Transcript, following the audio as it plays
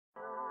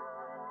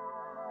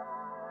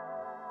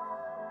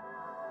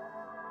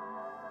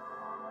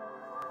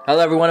Hello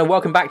everyone and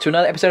welcome back to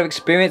another episode of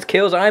Experience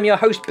Kills. I am your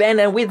host Ben,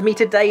 and with me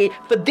today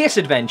for this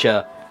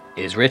adventure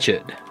is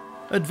Richard.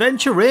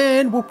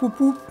 Adventuring! Whoop, whoop,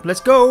 whoop.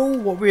 Let's go!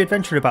 What are we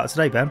adventuring about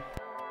today, Ben?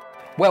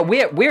 Well,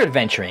 we're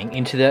adventuring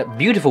into the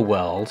beautiful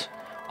world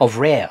of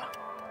Rare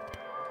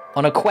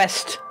on a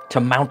quest to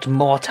Mount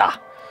Morta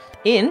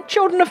in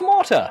Children of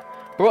Morta,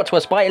 brought to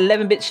us by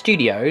 11-Bit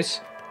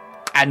Studios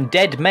and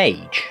Dead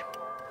Mage.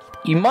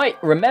 You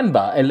might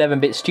remember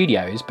 11-Bit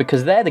Studios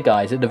because they're the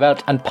guys that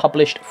developed and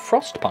published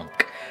Frostpunk.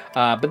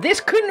 But this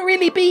couldn't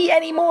really be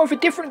any more of a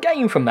different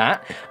game from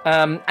that.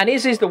 And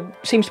seems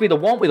to be the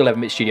one with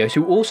 11-Bit Studios,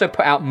 who also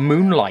put out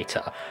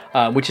Moonlighter,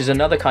 which is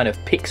another kind of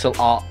pixel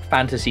art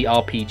fantasy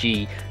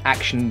RPG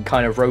action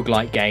kind of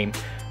roguelike game.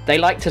 They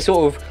like to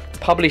sort of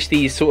publish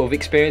these sort of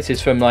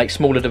experiences from like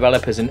smaller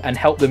developers and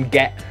help them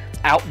get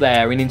out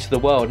there and into the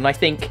world. And I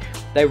think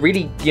they're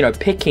really,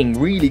 picking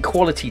really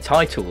quality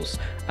titles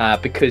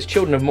because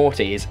Children of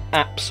Morta is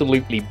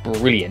absolutely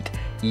brilliant.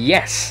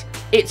 Yes,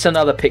 it's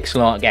another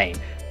pixel art game.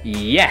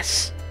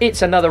 Yes,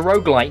 it's another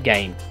roguelike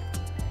game.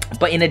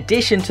 But in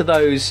addition to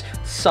those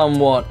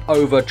somewhat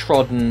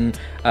overtrodden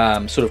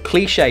sort of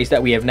cliches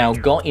that we have now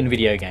got in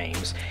video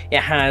games,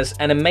 it has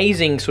an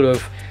amazing sort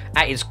of,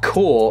 at its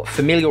core,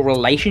 familial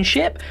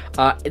relationship.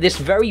 This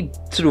very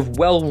sort of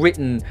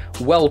well-written,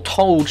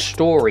 well-told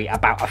story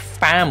about a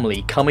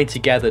family coming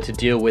together to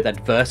deal with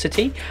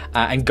adversity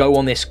and go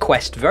on this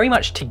quest very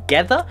much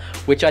together,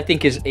 which I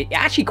think is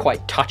actually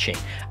quite touching.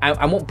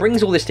 And what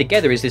brings all this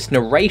together is this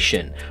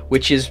narration,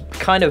 which is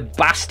kind of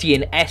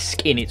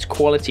Bastion-esque in its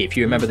quality, if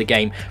you remember the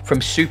game from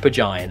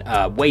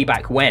Supergiant way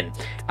back when.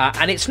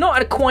 And it's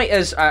not quite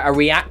as a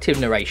reactive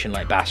narration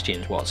like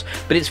Bastion's was,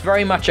 but it's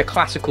very much a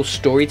classical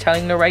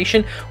storytelling narration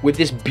with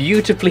this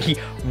beautifully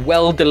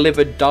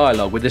well-delivered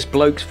dialogue with this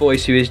bloke's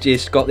voice who has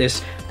just got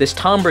this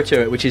timbre to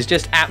it, which is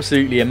just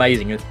absolutely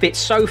amazing and fits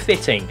so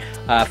fitting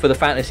for the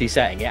fantasy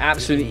setting. It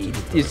absolutely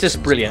is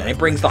just brilliant, and it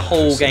brings the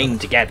whole game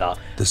together.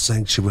 The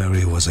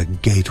sanctuary was a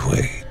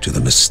gateway to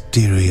the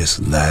mysterious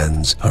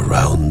lands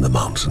around the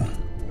mountain.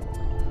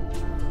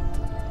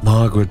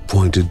 Margaret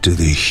pointed to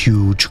the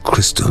huge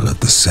crystal at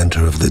the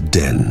center of the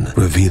den,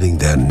 revealing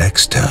their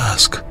next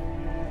task: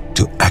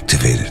 to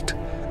activate it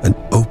and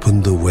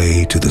open the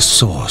way to the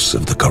source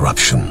of the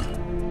corruption.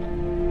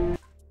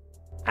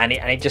 And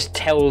it just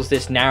tells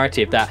this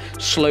narrative that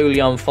slowly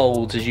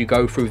unfolds as you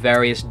go through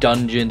various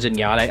dungeons. And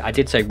yeah, I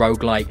did say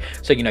roguelike,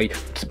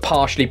 so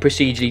partially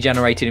procedurally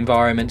generated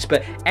environments,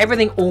 but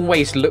everything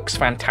always looks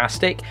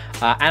fantastic.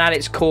 And at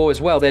its core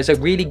as well, there's a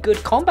really good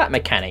combat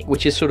mechanic,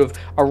 which is sort of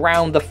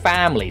around the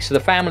family. So the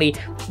family,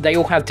 they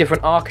all have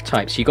different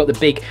archetypes. You've got the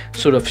big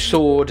sort of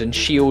sword and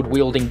shield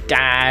wielding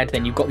dad,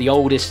 then you've got the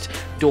oldest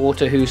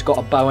daughter who's got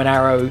a bow and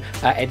arrow,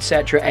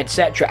 etc.,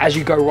 etc., as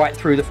you go right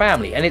through the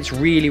family. And it's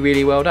really,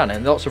 really well done,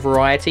 and lots of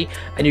variety.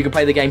 And you can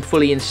play the game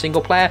fully in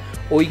single player,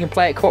 or you can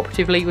play it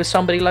cooperatively with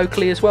somebody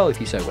locally as well if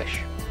you so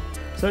wish.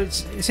 So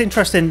it's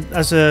interesting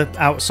as an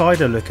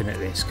outsider looking at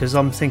this, because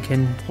I'm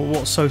thinking, well,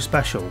 what's so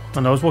special?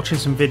 And I was watching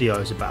some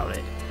videos about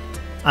it,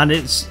 and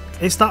it's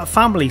that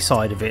family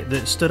side of it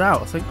that stood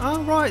out. I think,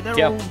 oh right,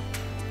 they're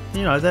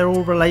all, they're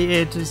all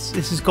related. This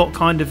has got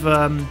kind of,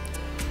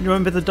 you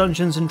remember the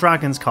Dungeons and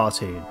Dragons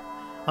cartoon?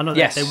 I know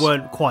that they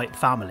weren't quite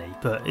family,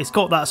 but it's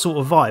got that sort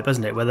of vibe,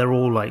 hasn't it? Where they're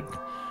all like,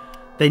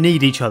 they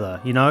need each other,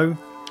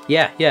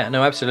 Yeah,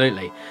 no,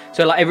 absolutely.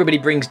 So like everybody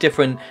brings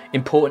different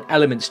important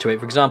elements to it.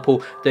 For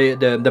example, the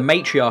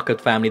matriarch of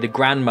the family, the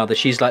grandmother,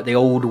 she's like the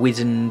old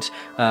wizened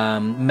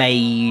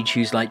mage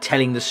who's like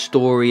telling the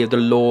story of the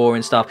lore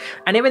and stuff.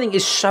 And everything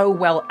is so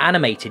well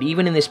animated,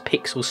 even in this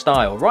pixel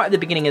style. Right at the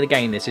beginning of the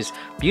game, there's this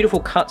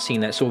beautiful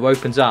cutscene that sort of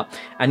opens up,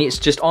 and it's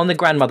just on the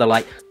grandmother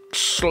like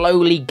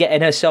slowly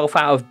getting herself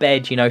out of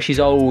bed. She's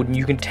old, and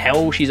you can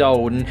tell she's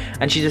old,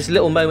 and she's this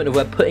little moment of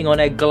her putting on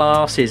her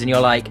glasses, and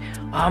you're like,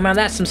 oh man,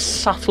 that's some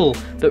subtle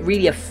but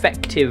really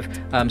effective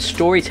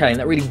storytelling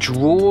that really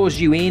draws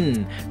you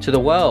in to the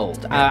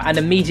world, and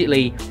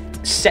immediately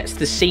sets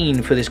the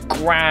scene for this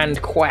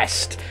grand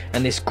quest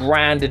and this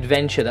grand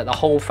adventure that the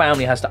whole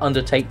family has to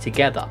undertake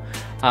together.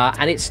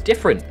 And it's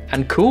different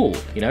and cool,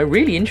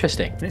 really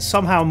interesting. It's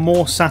somehow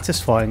more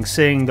satisfying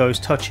seeing those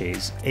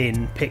touches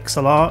in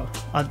pixel art.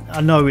 I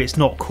know it's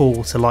not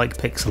cool to like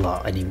pixel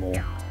art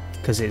anymore,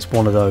 because it's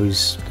one of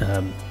those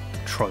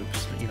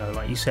tropes that,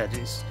 like you said,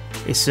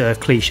 it's a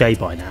cliche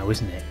by now,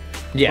 isn't it?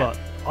 Yeah. But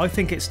I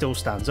think it still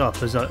stands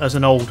up as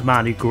an old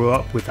man who grew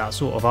up with that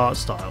sort of art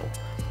style.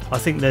 I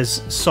think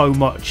there's so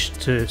much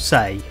to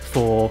say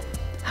for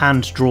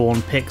hand-drawn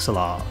pixel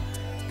art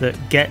that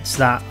gets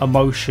that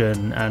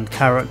emotion and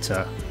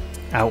character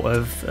out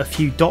of a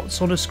few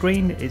dots on a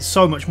screen. It's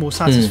so much more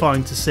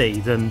satisfying to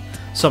see than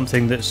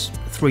something that's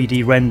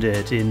 3D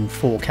rendered in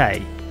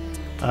 4K.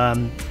 I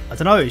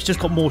don't know, it's just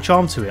got more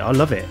charm to it. I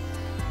love it.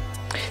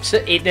 So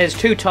there's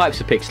two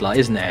types of pixel art,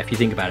 isn't there, if you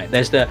think about it?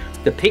 There's the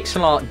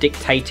pixel art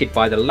dictated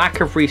by the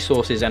lack of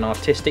resources and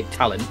artistic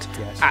talent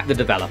at the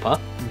developer.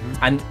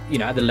 and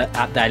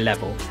at their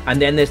level.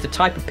 And then there's the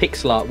type of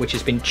pixel art which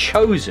has been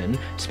chosen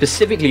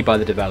specifically by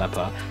the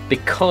developer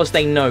because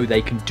they know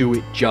they can do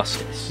it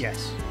justice.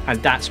 Yes.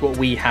 And that's what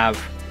we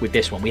have with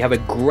this one. We have a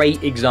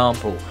great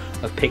example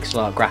of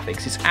pixel art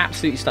graphics. It's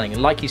absolutely stunning.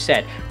 And like you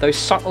said, those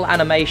subtle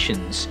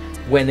animations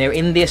when they're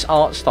in this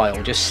art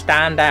style just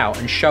stand out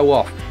and show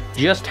off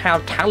just how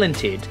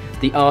talented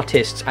the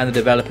artists and the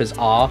developers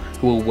are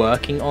who are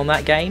working on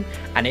that game,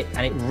 and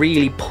it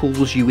really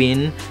pulls you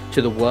in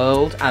to the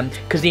world,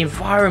 because the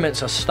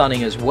environments are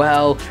stunning as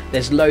well.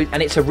 There's loads,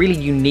 and it's a really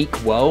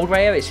unique world,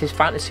 Raya. It's this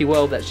fantasy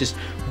world that's just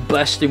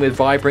bursting with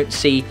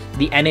vibrancy.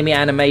 The enemy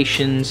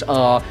animations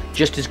are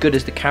just as good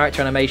as the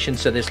character animations,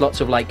 so there's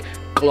lots of like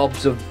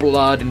globs of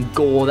blood and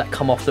gore that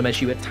come off them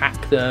as you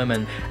attack them,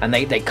 and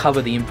they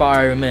cover the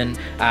environment,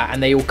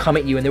 and they all come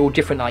at you, and they're all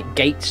different like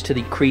gates to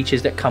the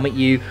creatures that come at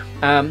you.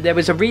 There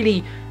was a really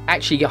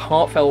actually a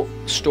heartfelt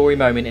story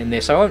moment in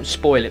this. I won't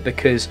spoil it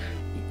because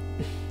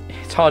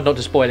it's hard not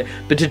to spoil it,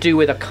 but to do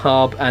with a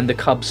cub and the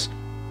cub's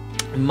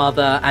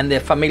mother and their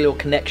familial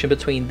connection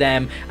between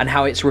them, and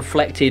how it's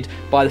reflected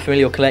by the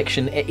familial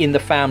connection in the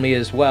family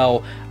as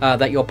well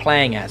that you're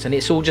playing as. And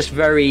it's all just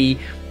very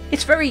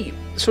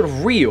sort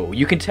of real.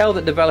 You can tell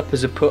that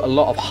developers have put a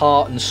lot of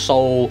heart and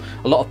soul,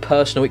 a lot of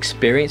personal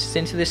experiences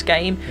into this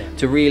game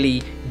to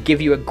really give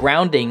you a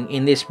grounding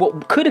in this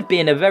what could have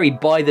been a very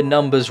by the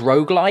numbers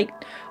roguelike,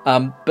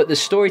 but the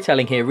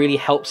storytelling here really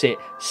helps it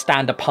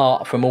stand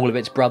apart from all of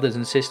its brothers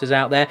and sisters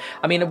out there.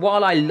 I mean,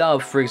 while I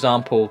love, for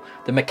example,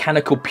 the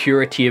mechanical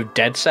purity of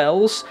Dead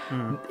Cells,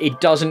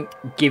 it doesn't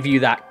give you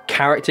that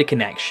character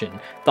connection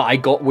that I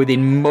got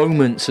within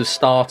moments of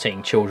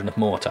starting Children of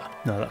Morta.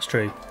 No, that's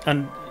true.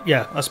 And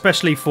yeah,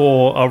 especially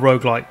for a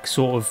roguelike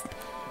sort of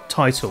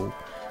title,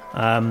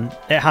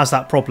 it has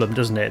that problem,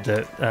 doesn't it,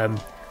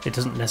 that it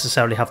doesn't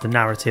necessarily have the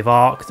narrative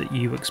arc that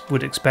you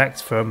would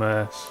expect from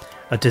a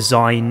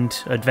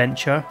designed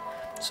adventure.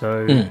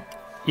 So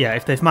yeah,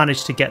 if they've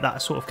managed to get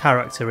that sort of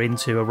character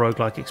into a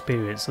roguelike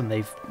experience, then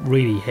they've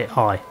really hit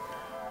high.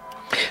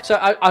 So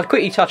I'll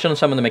quickly touch on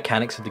some of the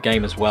mechanics of the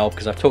game as well,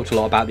 because I've talked a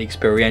lot about the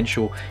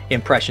experiential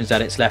impressions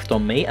that it's left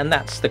on me, and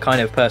that's the kind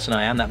of person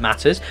I am that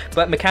matters.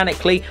 But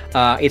mechanically,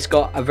 it's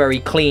got a very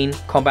clean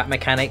combat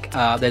mechanic.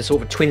 There's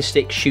sort of a twin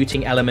stick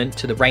shooting element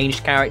to the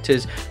ranged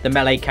characters. The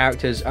melee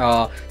characters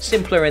are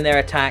simpler in their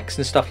attacks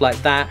and stuff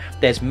like that.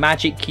 There's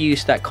magic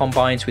use that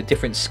combines with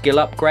different skill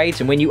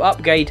upgrades, and when you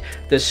upgrade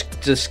the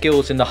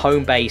skills in the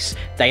home base,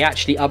 they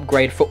actually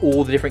upgrade for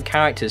all the different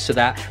characters, so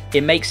that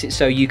it makes it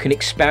so you can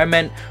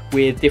experiment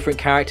with different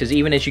characters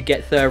even as you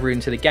get further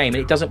into the game,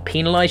 and it doesn't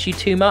penalize you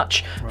too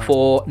much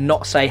for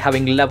not, say,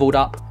 having leveled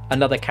up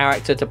another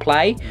character to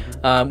play,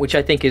 which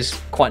I think is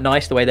quite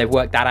nice the way they've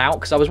worked that out,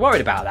 because I was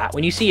worried about that.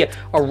 When you see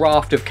a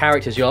raft of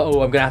characters, you're like,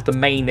 oh, I'm gonna have to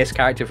main this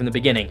character from the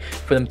beginning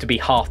for them to be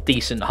half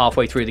decent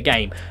halfway through the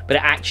game, but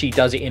it actually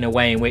does it in a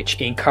way in which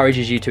it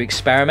encourages you to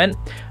experiment,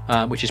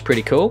 which is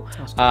pretty cool.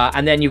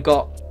 And then you've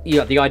got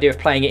the idea of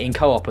playing it in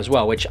co-op as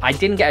well, which I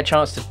didn't get a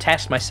chance to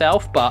test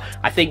myself, but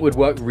I think would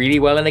work really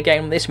well in a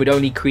game like this. Would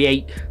only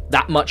create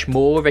that much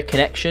more of a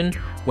connection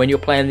when you're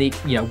playing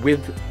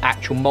with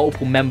actual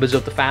multiple members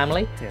of the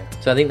family.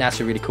 So I think that's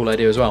a really cool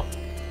idea as well.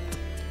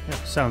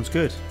 Sounds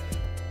good.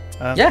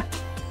 Yeah,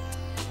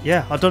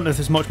 I don't know if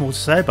there's much more to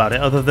say about it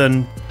other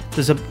than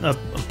there's a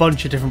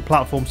bunch of different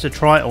platforms to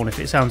try it on if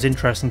it sounds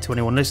interesting to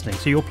anyone listening.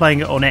 So you're playing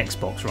it on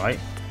Xbox, right?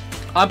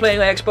 I'm playing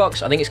on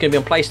Xbox. I think it's going to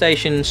be on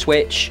PlayStation,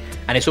 Switch,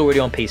 and it's already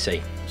on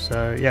PC.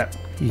 So yeah,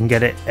 you can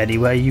get it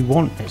anywhere you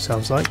want, it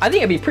sounds like. I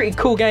think it'd be a pretty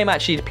cool game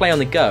actually to play on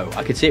the go.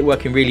 I could see it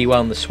working really well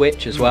on the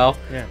Switch as well,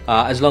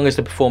 as long as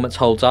the performance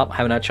holds up. I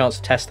haven't had a chance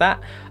to test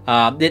that.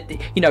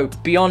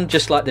 Beyond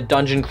just like the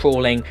dungeon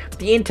crawling,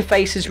 the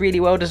interface is really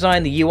well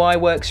designed. The UI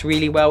works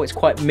really well. It's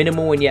quite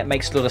minimal and yet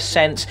makes a lot of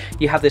sense.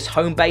 You have this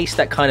home base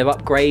that kind of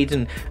upgrades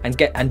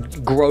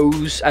and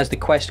grows as the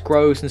quest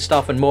grows and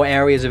stuff, and more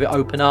areas of it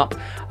open up.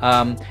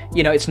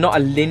 It's not a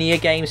linear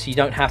game, so you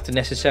don't have to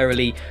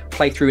necessarily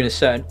play through in a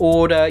certain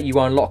order. You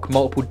unlock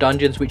multiple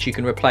dungeons which you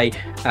can replay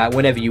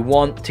whenever you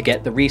want to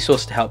get the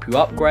resource to help you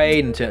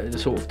upgrade and to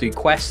sort of do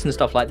quests and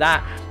stuff like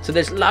that. So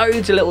there's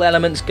loads of little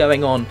elements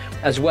going on,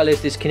 as well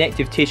as this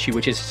connective tissue,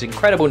 which is this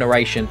incredible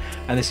narration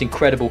and this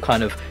incredible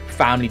kind of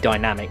family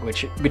dynamic,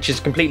 which is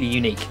completely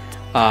unique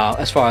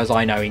as far as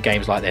I know in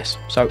games like this.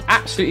 So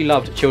absolutely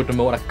loved Children of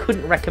Morta. I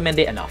couldn't recommend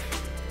it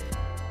enough.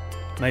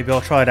 Maybe I'll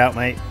try it out,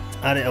 mate.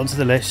 Add it onto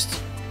the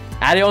list.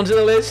 Add it onto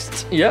the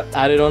list. Yep,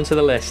 add it onto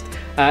the list.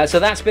 So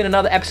that's been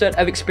another episode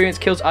of Experience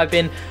Kills. I've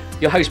been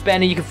your host,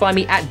 Ben, and you can find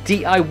me at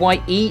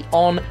DIYE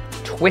on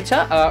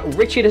Twitter.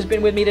 Richard has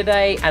been with me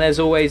today, and as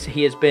always,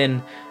 he has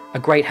been a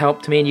great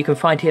help to me, and you can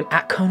find him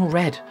at Colonel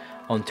Red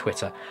on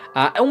Twitter.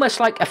 Almost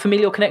like a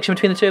familial connection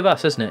between the two of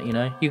us, isn't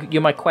it?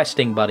 You're my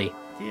questing buddy.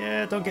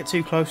 Yeah, don't get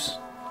too close.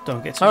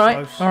 Don't get too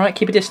close. All right,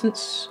 keep a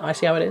distance. I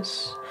see how it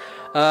is.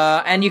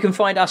 And you can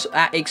find us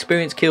at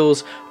Experience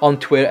Kills on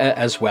Twitter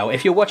as well.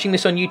 If you're watching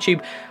this on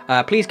YouTube,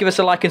 please give us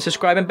a like and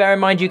subscribe. And bear in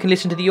mind, you can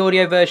listen to the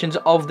audio versions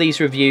of these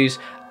reviews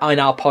in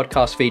our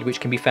podcast feed, which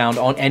can be found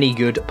on any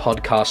good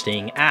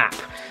podcasting app.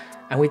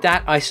 And with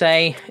that, I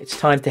say it's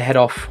time to head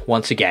off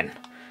once again.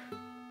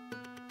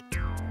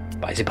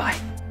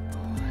 Bye-bye.